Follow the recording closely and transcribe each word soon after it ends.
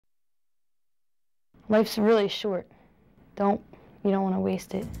Life's really short. You don't want to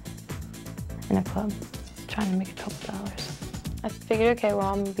waste it in a club trying to make a couple dollars. I figured, okay, well,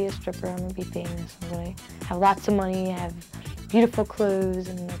 I'm gonna be a stripper, I'm gonna be famous, I'm gonna have lots of money, have beautiful clothes,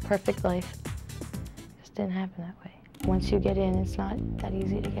 and a perfect life. It just didn't happen that way. Once you get in, it's not that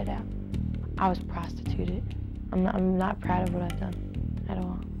easy to get out. I was prostituted. I'm not proud of what I've done at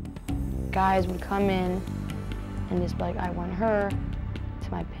all. Guys would come in and just be like, I want her,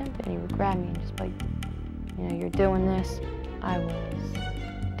 to my pimp, and he would grab me and just be like, you know, you're doing this. I was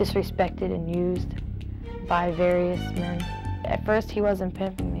disrespected and used by various men. At first, he wasn't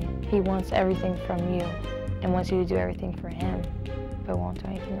pimping me. He wants everything from you and wants you to do everything for him, but won't do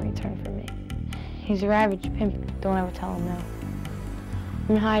anything in return for me. He's your average pimp. Don't ever tell him no.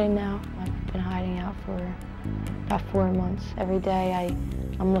 I'm hiding now. I've been hiding out for about 4 months. Every day,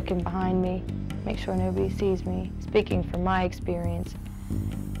 I'm looking behind me, make sure nobody sees me. Speaking from my experience,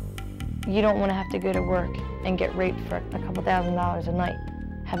 you don't want to have to go to work and get raped for a couple $1,000s a night,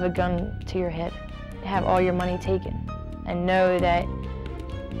 have a gun to your head, have all your money taken, and know that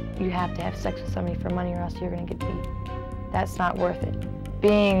you have to have sex with somebody for money or else you're going to get beat. That's not worth it.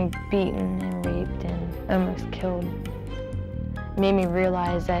 Being beaten and raped and almost killed made me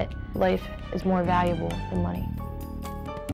realize that life is more valuable than money.